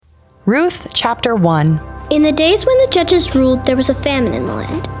Ruth chapter 1. In the days when the judges ruled, there was a famine in the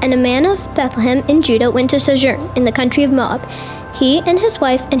land, and a man of Bethlehem in Judah went to sojourn in the country of Moab, he and his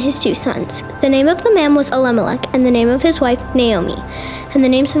wife and his 2 sons. The name of the man was Elimelech, and the name of his wife Naomi, and the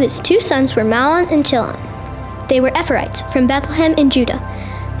names of his 2 sons were Mahlon and Chilion. They were Ephrathites from Bethlehem in Judah.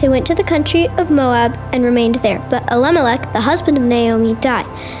 They went to the country of Moab and remained there, but Elimelech, the husband of Naomi, died.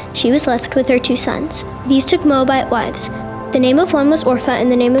 She was left with her 2 sons. These took Moabite wives. The name of one was Orpah,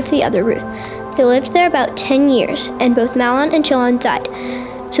 and the name of the other Ruth. They lived there about 10 years, and both Mahlon and Chilion died,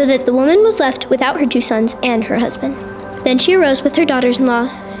 so that the woman was left without her 2 sons and her husband. Then she arose with her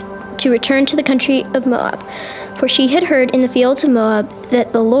daughters-in-law to return to the country of Moab, for she had heard in the fields of Moab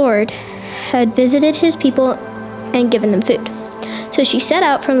that the Lord had visited his people and given them food. So she set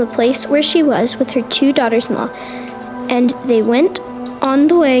out from the place where she was with her 2 daughters-in-law, and they went on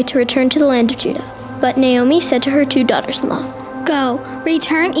the way to return to the land of Judah. But Naomi said to her 2 daughters-in-law, "Go,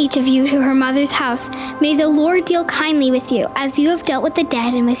 return each of you to her mother's house. May the Lord deal kindly with you, as you have dealt with the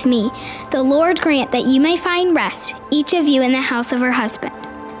dead and with me. The Lord grant that you may find rest, each of you in the house of her husband."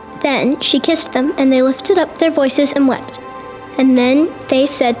 Then she kissed them, and they lifted up their voices and wept. And then they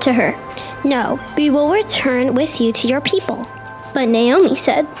said to her, "No, we will return with you to your people." But Naomi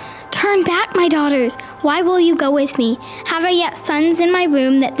said, "Turn back, my daughters. Why will you go with me? Have I yet sons in my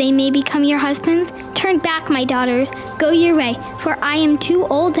womb that they may become your husbands? Turn back, my daughters. Go your way, for I am too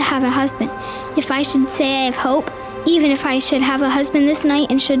old to have a husband. If I should say I have hope, even if I should have a husband this night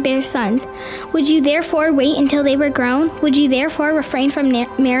and should bear sons, would you therefore wait until they were grown? Would you therefore refrain from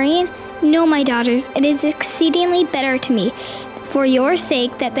marrying? No, my daughters, it is exceedingly better to me, for your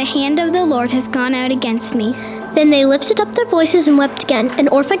sake, that the hand of the Lord has gone out against me." Then they lifted up their voices and wept again, and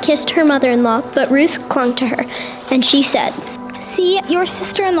Orpah kissed her mother-in-law, but Ruth clung to her. And she said, "See, your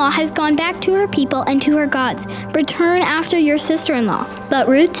sister-in-law has gone back to her people and to her gods. Return after your sister-in-law." But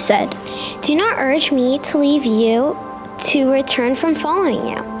Ruth said, "Do not urge me to leave you to return from following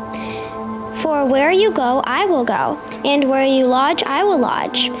you. For where you go, I will go, and where you lodge, I will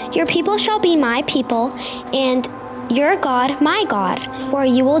lodge. Your people shall be my people, and your God, my God. Where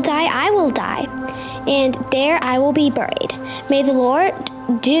you will die, I will die, and there I will be buried. May the Lord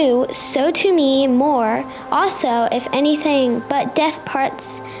do so to me more also, if anything but death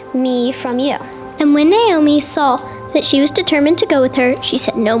parts me from you." And when Naomi saw that she was determined to go with her, she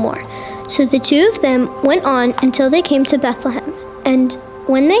said no more. So the 2 of them went on until they came to Bethlehem. And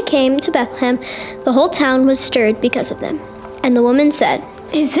when they came to Bethlehem, the whole town was stirred because of them. And the woman said,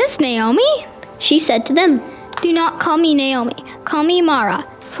 "Is this Naomi?" She said to them, "Do not call me Naomi, call me Mara,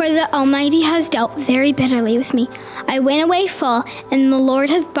 for the Almighty has dealt very bitterly with me. I went away full, and the Lord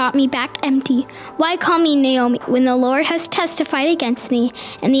has brought me back empty. Why call me Naomi, when the Lord has testified against me,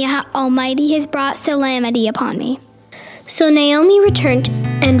 and the Almighty has brought calamity upon me?" So Naomi returned,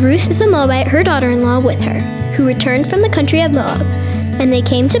 and Ruth the Moabite, her daughter-in-law, with her, who returned from the country of Moab. And they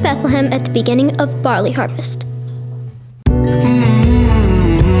came to Bethlehem at the beginning of barley harvest.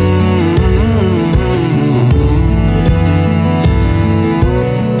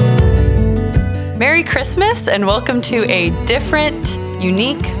 Merry Christmas and welcome to a different,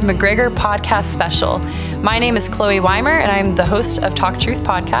 unique McGregor podcast special. My name is Chloe Weimer and I'm the host of Talk Truth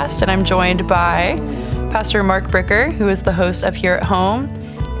Podcast, and I'm joined by Pastor Mark Bricker, who is the host of Here at Home,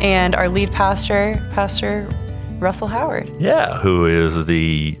 and our lead pastor, Pastor Russell Howard. Yeah, who is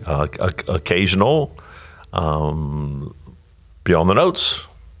the occasional Beyond the Notes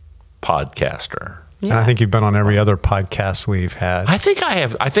podcaster. Yeah. And I think you've been on every other podcast we've had. I think I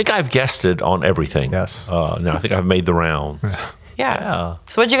have. I think I've guested on everything. Yes. No, I think I've made the round. Yeah.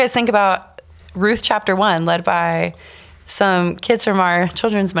 So what did you guys think about Ruth chapter 1, led by some kids from our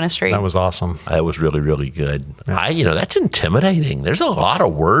children's ministry? That was awesome. That was really, really good. Yeah. That's intimidating. There's a lot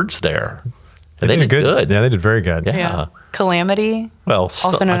of words there. And they did good. Yeah, they did very good. Yeah. Calamity. Well,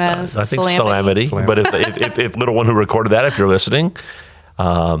 also known as I think Salamity. But if little one who recorded that, if you're listening,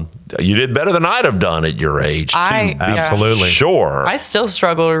 you did better than I'd have done at your age. Absolutely. Sure. I still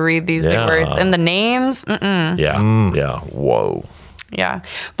struggle to read these big words. And the names, Yeah. Whoa. Yeah.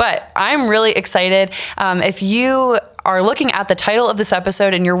 But I'm really excited. If you are looking at the title of this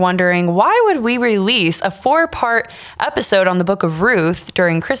episode and you're wondering, why would we release a 4-part episode on the book of Ruth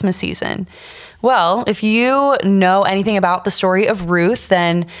during Christmas season? Well, if you know anything about the story of Ruth,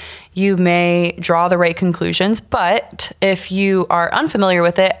 then you may draw the right conclusions. But if you are unfamiliar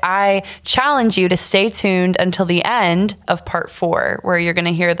with it, I challenge you to stay tuned until the end of part 4, where you're going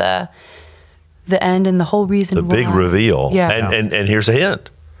to hear the end and the whole reason The big reveal. Yeah. And here's a hint.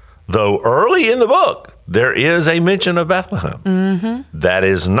 Though early in the book, there is a mention of Bethlehem. Mm-hmm. That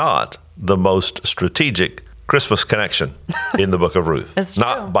is not the most strategic Christmas connection in the book of Ruth. It's true.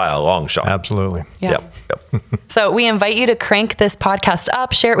 Not by a long shot. Absolutely. Yeah. Yep. So we invite you to crank this podcast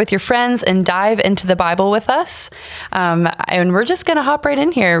up, share it with your friends, and dive into the Bible with us. And we're just going to hop right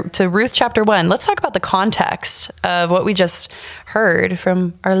in here to Ruth chapter 1. Let's talk about the context of what we just heard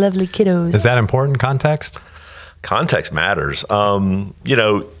from our lovely kiddos. Is that important, context? Context matters.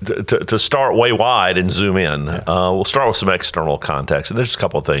 To start way wide and zoom in, we'll start with some external context. And there's just a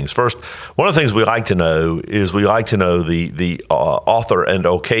couple of things. First, one of the things we like to know is the author and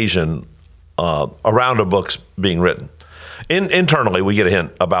occasion around a book's being written. Internally, we get a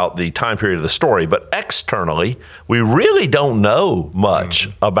hint about the time period of the story, but externally, we really don't know much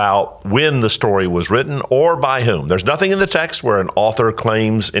about when the story was written or by whom. There's nothing in the text where an author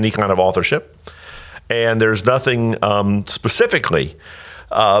claims any kind of authorship. And there's nothing specifically.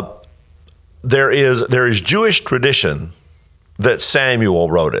 There is Jewish tradition that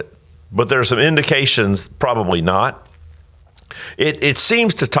Samuel wrote it, but there's some indications probably not. It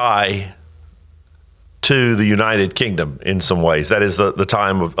seems to tie to the United Kingdom in some ways. That is the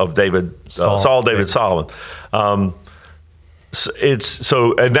time of David, Saul, David, Solomon. And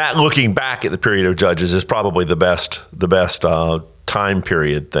that looking back at the period of Judges is probably the best time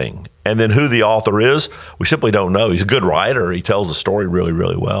period thing. And then who the author is, we simply don't know. He's a good writer. He tells the story really,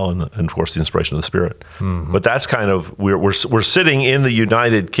 really well, and of course the inspiration of the Spirit. Mm-hmm. But that's kind of we're sitting in the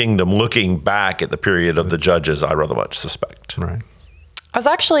United Kingdom, looking back at the period of the Judges. I rather much suspect. Right. I was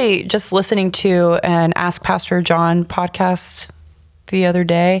actually just listening to an Ask Pastor John podcast the other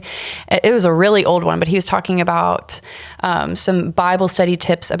day. It was a really old one, but he was talking about some Bible study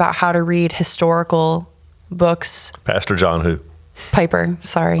tips about how to read historical books. Pastor John who? Piper,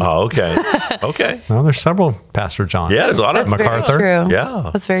 sorry. Oh, okay. Okay. Well, there's several Pastor John. Yeah, there's a lot of MacArthur. Very true. Yeah.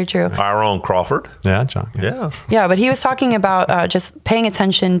 That's very true. Our own Crawford. Yeah, John. Yeah. Yeah, but he was talking about just paying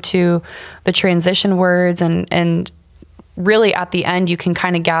attention to the transition words and really at the end you can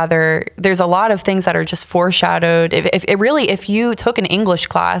kind of gather there's a lot of things that are just foreshadowed. If you took an English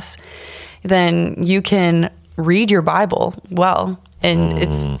class, then you can read your Bible well. And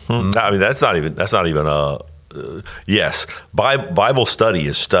it's I mean that's not even a yes, Bible study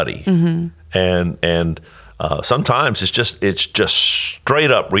is study, and sometimes it's just straight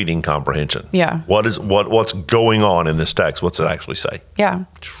up reading comprehension. Yeah, what's going on in this text? What's it actually say? Yeah.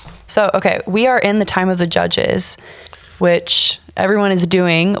 So okay, we are in the time of the Judges, which everyone is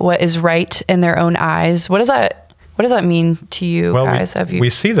doing what is right in their own eyes. What does that mean to you guys? We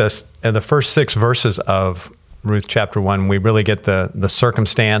see this in the first 6 verses of Ruth chapter 1, we really get the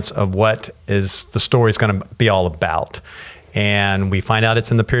circumstance of what is the story is going to be all about. And we find out it's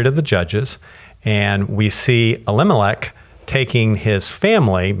in the period of the Judges. And we see Elimelech taking his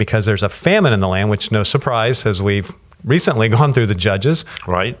family because there's a famine in the land, which no surprise, as we've recently gone through the Judges.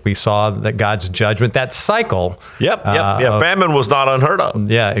 Right. We saw that God's judgment, that cycle. Yep. Famine was not unheard of.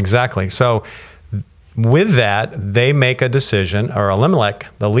 Yeah, exactly. So with that, they make a decision, or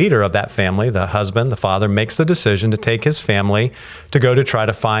Elimelech, the leader of that family, the husband, the father, makes the decision to take his family to go to try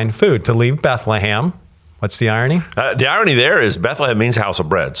to find food, to leave Bethlehem. What's the irony? The irony there is Bethlehem means house of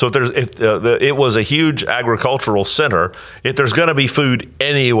bread. So if it was a huge agricultural center, if there's going to be food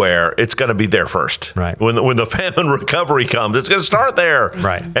anywhere, it's going to be there first. Right. When the famine recovery comes, it's going to start there.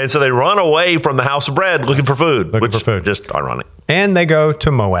 Right. And so they run away from the house of bread looking for food, which is just ironic. And they go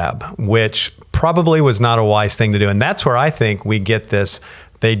to Moab, which probably was not a wise thing to do. And that's where I think we get this.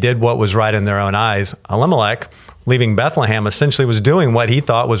 They did what was right in their own eyes. Elimelech, leaving Bethlehem, essentially was doing what he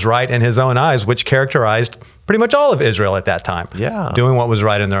thought was right in his own eyes, which characterized pretty much all of Israel at that time. Yeah. Doing what was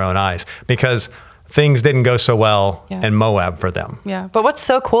right in their own eyes, because things didn't go so well in Moab for them. Yeah. But what's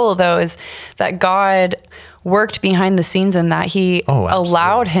so cool, though, is that God worked behind the scenes in that he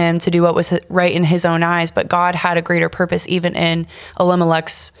allowed him to do what was right in his own eyes, but God had a greater purpose even in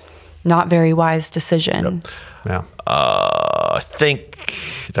Elimelech's not very wise decision. Yep. Yeah. I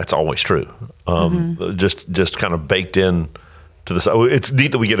think that's always true. Just kind of baked in to this. It's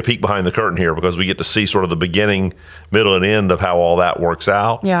neat that we get a peek behind the curtain here because we get to see sort of the beginning, middle, and end of how all that works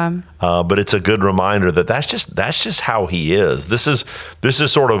out. Yeah. But it's a good reminder that that's just how he is. This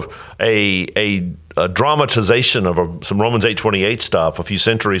is sort of a dramatization of some Romans 8:28 stuff a few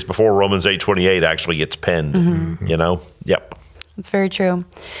centuries before Romans 8:28 actually gets penned. You know. Yep. That's very true.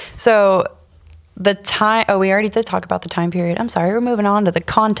 So the time, we already did talk about the time period. I'm sorry, we're moving on to the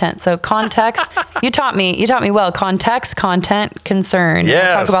content. So context, you taught me well. Context, content, concern. Yes.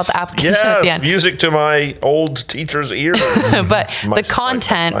 We'll talk about the application at the end. Music to my old teacher's ear. But the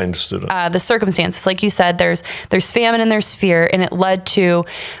content, the circumstances, like you said, there's famine and there's fear, and it led to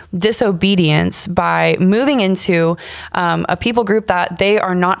disobedience by moving into a people group that they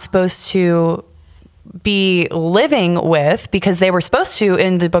are not supposed to be living with, because they were supposed to,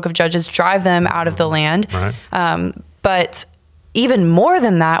 in the book of Judges, drive them out of the land. Right. But even more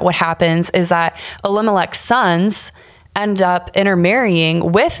than that, what happens is that Elimelech's sons end up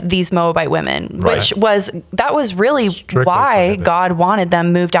intermarrying with these Moabite women, Right. that was really Strictly why prohibited. God wanted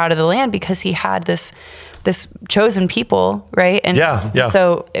them moved out of the land, because he had this chosen people, right? And Yeah.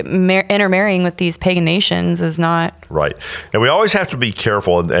 so intermarrying with these pagan nations is not Right. And we always have to be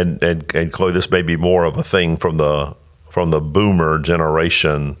careful, and Chloe, this may be more of a thing from the boomer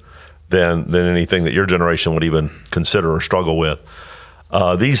generation than anything that your generation would even consider or struggle with.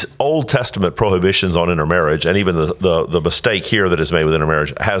 These Old Testament prohibitions on intermarriage, and even the mistake here that is made with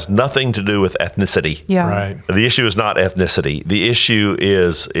intermarriage, has nothing to do with ethnicity. Yeah. Right. The issue is not ethnicity. The issue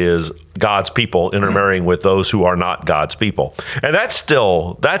is God's people intermarrying with those who are not God's people, and that's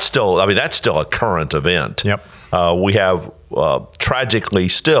still a current event. Yep. We have tragically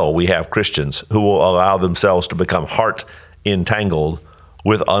still we have Christians who will allow themselves to become heart entangled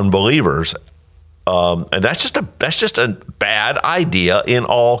with unbelievers. And that's just a bad idea in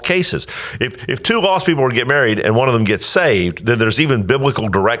all cases. If two lost people were to get married and one of them gets saved, then there's even biblical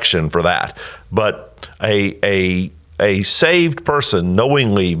direction for that. But a saved person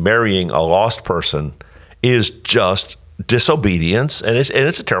knowingly marrying a lost person is just disobedience, and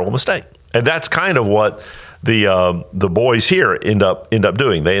it's a terrible mistake. And that's kind of what the boys here end up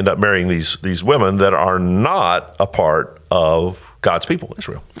doing. They end up marrying these women that are not a part of God's people,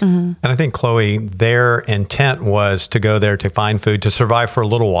 Israel. And I think, Chloe, their intent was to go there to find food, to survive for a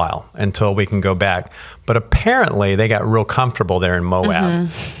little while until we can go back. But apparently they got real comfortable there in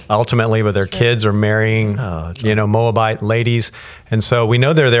Moab. Ultimately, with their kids are marrying, Moabite ladies. And so we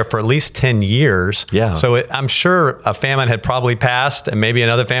know they're there for at least 10 years. Yeah. So I'm sure a famine had probably passed, and maybe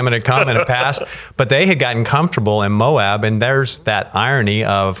another famine had come and had passed. But they had gotten comfortable in Moab. And there's that irony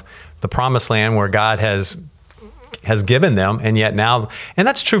of the promised land where God has given them, and yet now, and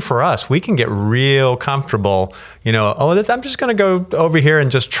that's true for us. We can get real comfortable, I'm just going to go over here and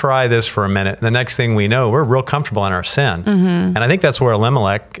just try this for a minute. And the next thing we know, we're real comfortable in our sin. And I think that's where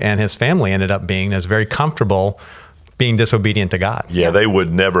Elimelech and his family ended up being, is very comfortable being disobedient to God. Yeah, they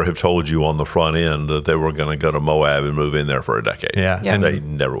would never have told you on the front end that they were going to go to Moab and move in there for a decade. Yeah. And they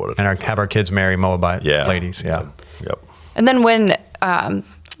never would have. And have our kids marry Moabite ladies. Yeah. Yep. And then when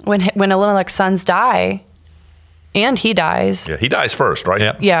Elimelech's sons die, and he dies. Yeah, he dies first, right?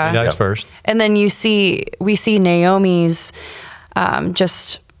 Yep. Yeah. He dies first. And then we see Naomi's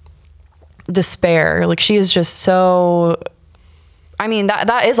just despair. Like, she is just so. I mean,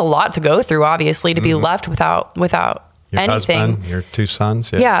 that is a lot to go through, obviously, to be left without Your anything. husband, your two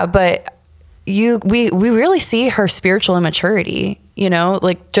sons. Yeah, but we really see her spiritual immaturity.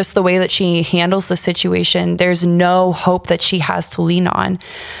 Like, just the way that she handles the situation. There's no hope that she has to lean on.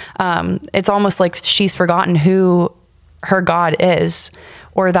 It's almost like she's forgotten who her God is,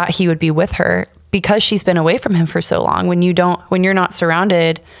 or that he would be with her, because she's been away from him for so long. When you're not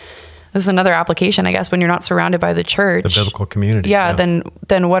surrounded, this is another application, I guess, when you're not surrounded by the church, The biblical community. Yeah. Then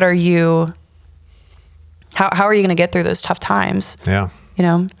what are you, how are you going to get through those tough times? Yeah.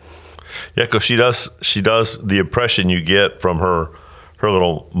 Yeah, because she does the impression you get from her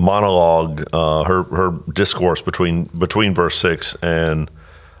little monologue, her discourse between verse 6 and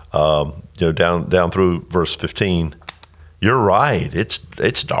down through verse 15. You're right.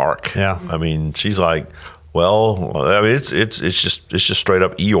 It's dark. Yeah. I mean, she's like, it's just straight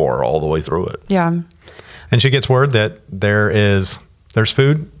up Eeyore all the way through it. Yeah. And she gets word that there's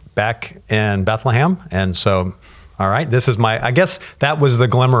food back in Bethlehem. And so, all right, I guess that was the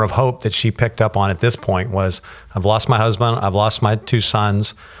glimmer of hope that she picked up on at this point was, I've lost my husband, I've lost my two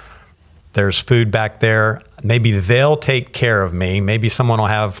sons. There's food back there. Maybe they'll take care of me. Maybe someone will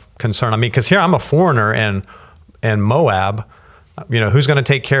have concern on me. Because here I'm a foreigner in Moab. Who's going to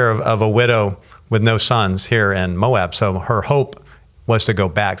take care of a widow with no sons here in Moab? So her hope was to go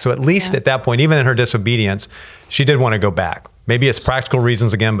back. So at least at that point, even in her disobedience, she did want to go back. Maybe it's practical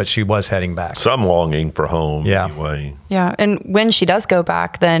reasons again, but she was heading back. Some longing for home. Yeah. Anyway. Yeah. And when she does go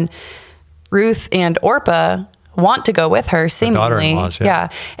back, then Ruth and Orpah want to go with her, seemingly. daughter-in-laws, yeah.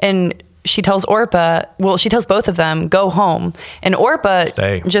 And she tells she tells both of them, go home. And Orpah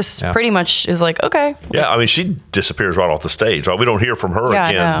pretty much is like, okay. Yeah, I mean, she disappears right off the stage. Right? We don't hear from her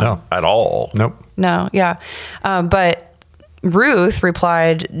again at all. Nope. No, yeah. But Ruth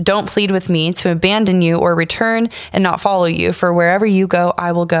replied, don't plead with me to abandon you or return and not follow you. For wherever you go,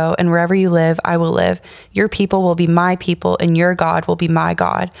 I will go. And wherever you live, I will live. Your people will be my people, and your God will be my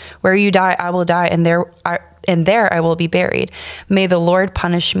God. Where you die, I will die, and there I will be buried. May the Lord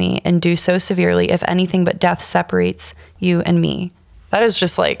punish me and do so severely if anything but death separates you and me. That is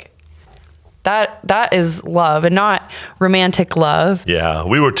just like that is love, and not romantic love. Yeah,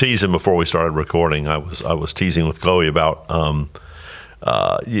 we were teasing before we started recording. I was teasing with Chloe about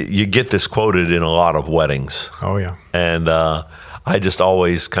you get this quoted in a lot of weddings. Oh yeah. And I just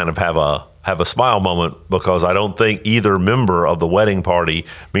always kind of have a smile moment, because I don't think either member of the wedding party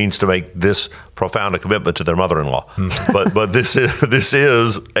means to make this profound a commitment to their mother-in-law. But this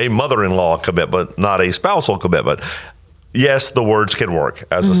is a mother-in-law commitment, not a spousal commitment. Yes, the words can work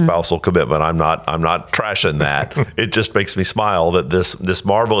as a spousal commitment. I'm not trashing that. It just makes me smile that this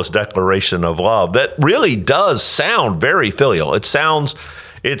marvelous declaration of love that really does sound very filial. It sounds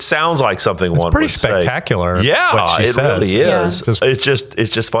like something one pretty would say. spectacular. Yeah, what she it says. really is. Yeah.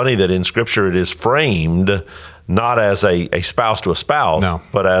 It's just funny that in Scripture it is framed not as a spouse to a spouse, No.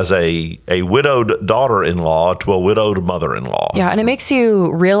 but as a widowed daughter-in-law to a widowed mother-in-law. Yeah, and it makes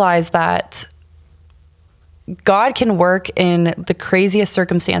you realize that God can work in the craziest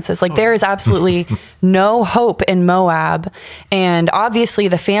circumstances. Like, there is absolutely no hope in Moab. And obviously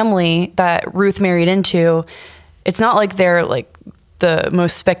the family that Ruth married into, it's not like they're like the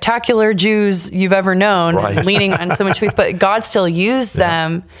most spectacular Jews you've ever known, Right. leaning on so much faith, but God still used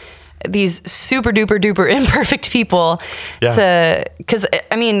them, these super duper duper imperfect people, because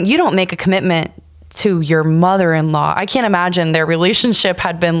I mean, you don't make a commitment to your mother-in-law. I can't imagine their relationship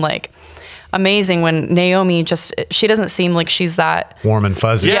had been like amazing when Naomi she doesn't seem like she's that Warm and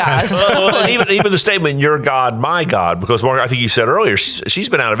fuzzy. Yeah. Well, and even the statement, "Your God, my God," because Mark, I think you said earlier, she's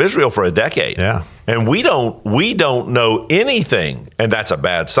been out of Israel for a decade. Yeah. And we don't know anything, and that's a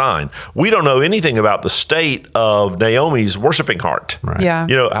bad sign. We don't know anything about the state of Naomi's worshiping heart. Right. Yeah.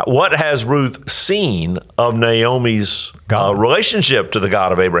 You know, what has Ruth seen of Naomi's relationship to the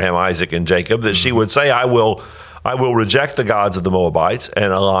God of Abraham, Isaac, and Jacob that she would say, I will reject the gods of the Moabites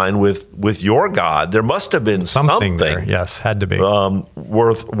and align with your God. There must have been something there. Yes, had to be.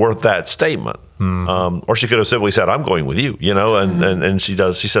 worth that statement. Or she could have simply said, "I'm going with you," you know, and she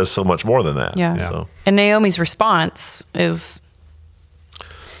says so much more than that. Yeah. So. And Naomi's response is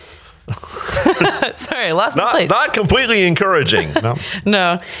sorry, I lost my place. Not completely encouraging.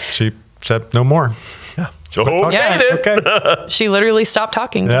 No. She said no more. So, okay, Yeah. then. Okay. She literally stopped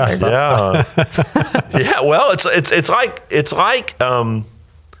talking to Yeah, her. stop. Yeah. Yeah. Well, it's like it's kind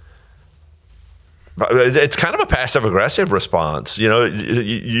of a passive aggressive response. You know,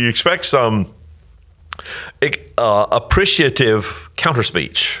 you expect some appreciative counter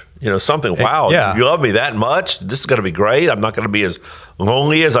speech. You know, something. Wow, yeah. You love me that much. This is going to be great. I'm not going to be as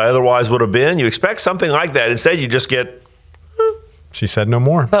lonely as I otherwise would have been. You expect something like that. Instead, you just get. She said no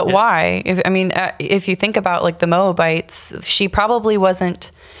more. But why? If you think about like the Moabites, she probably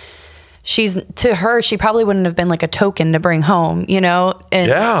wasn't. To her, she probably wouldn't have been like a token to bring home, you know.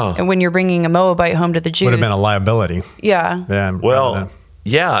 And when you're bringing a Moabite home to the Jews, Would have been a liability. Yeah. Yeah. Well,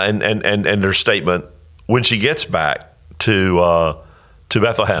 yeah, and their statement when she gets back to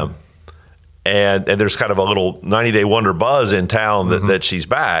Bethlehem, and there's kind of a little 90-day wonder buzz in town that she's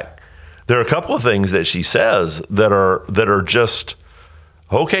back. There are a couple of things that she says that are just.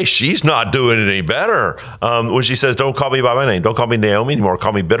 Okay, she's not doing any better. When she says, "Don't call me by my name. Don't call me Naomi anymore.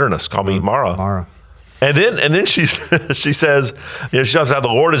 Call me bitterness. Call me Mara." Mara. And then she says, you know, she talks about the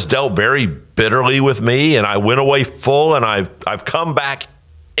Lord has dealt very bitterly with me, and I went away full, and I've come back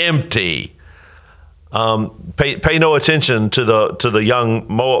empty. Pay no attention to the young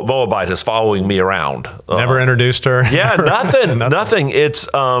Moabitess following me around. Never introduced her. Yeah, nothing. It's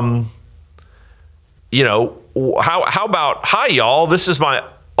you know. How about, "Hi, y'all, this is my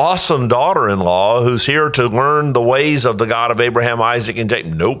awesome daughter-in-law who's here to learn the ways of the God of Abraham, Isaac, and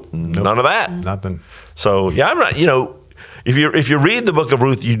Jacob." Nope, none of that. Nothing. So, yeah, I'm not, you know, if you read the book of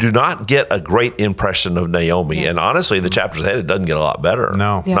Ruth, you do not get a great impression of Naomi. And honestly, the chapters ahead, it doesn't get a lot better.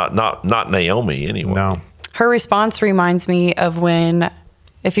 No. Yeah. Not Naomi, anyway. No. Her response reminds me of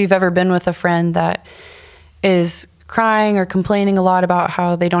if you've ever been with a friend that is crying or complaining a lot about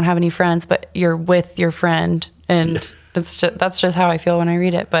how they don't have any friends, but you're with your friend, and that's just how I feel when I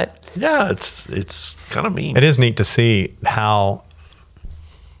read it. But yeah, it's kind of mean. It is neat to see how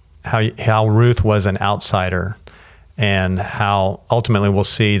Ruth was an outsider, and how ultimately we'll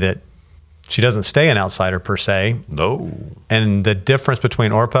see that she doesn't stay an outsider per se. No. And the difference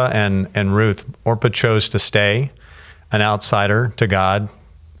between Orpah and Ruth, Orpah chose to stay an outsider to God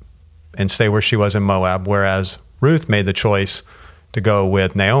and stay where she was in Moab, whereas Ruth made the choice to go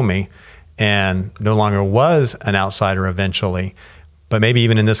with Naomi and no longer was an outsider eventually, but maybe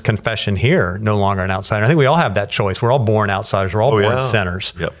even in this confession here, no longer an outsider. I think we all have that choice. We're all born outsiders. We're all born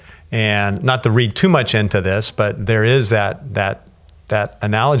sinners. Yep. And not to read too much into this, but there is that that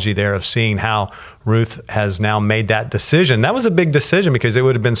analogy there of seeing how Ruth has now made that decision. That was a big decision because it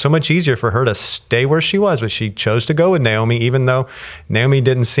would have been so much easier for her to stay where she was, but she chose to go with Naomi, even though Naomi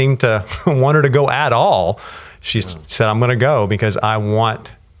didn't seem to want her to go at all. She said, I'm going to go because I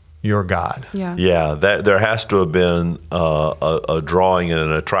want your God. Yeah, that there has to have been a drawing and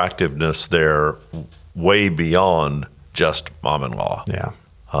an attractiveness there way beyond just mom-in-law. Yeah.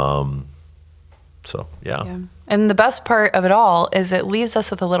 Yeah. And the best part of it all is it leaves us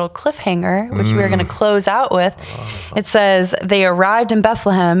with a little cliffhanger, which we're going to close out with. It says, they arrived in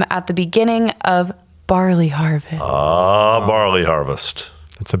Bethlehem at the beginning of barley harvest. Barley harvest.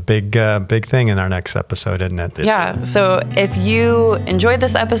 It's a big thing in our next episode, isn't it? Yeah. So if you enjoyed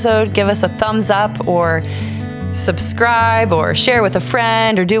this episode, give us a thumbs up or subscribe or share with a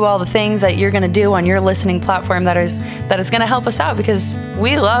friend or do all the things that you're going to do on your listening platform that is going to help us out, because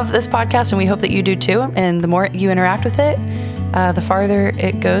we love this podcast and we hope that you do too. And the more you interact with it, the farther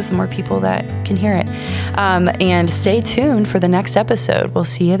it goes, the more people that can hear it. And stay tuned for the next episode. We'll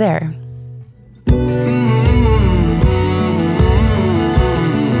see you there.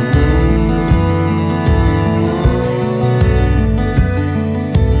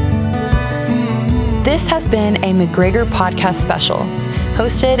 This has been a McGregor Podcast special,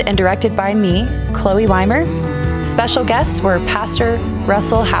 hosted and directed by me, Chloe Weimer. Special guests were Pastor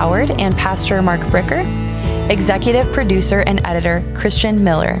Russell Howard and Pastor Mark Bricker, executive producer and editor Christian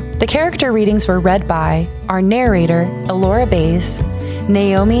Miller. The character readings were read by our narrator, Elora Bays,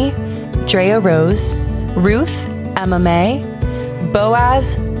 Naomi, Drea Rose, Ruth, Emma May,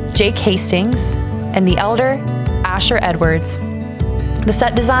 Boaz, Jake Hastings, and the elder, Asher Edwards. The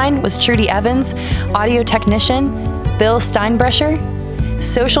set design was Trudy Evans, audio technician, Bill Steinbrecher,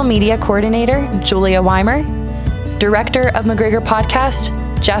 social media coordinator, Julia Weimer, director of McGregor Podcast,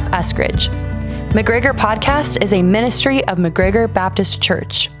 Jeff Eskridge. McGregor Podcast is a ministry of McGregor Baptist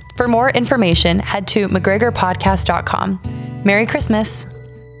Church. For more information, head to McGregorPodcast.com. Merry Christmas.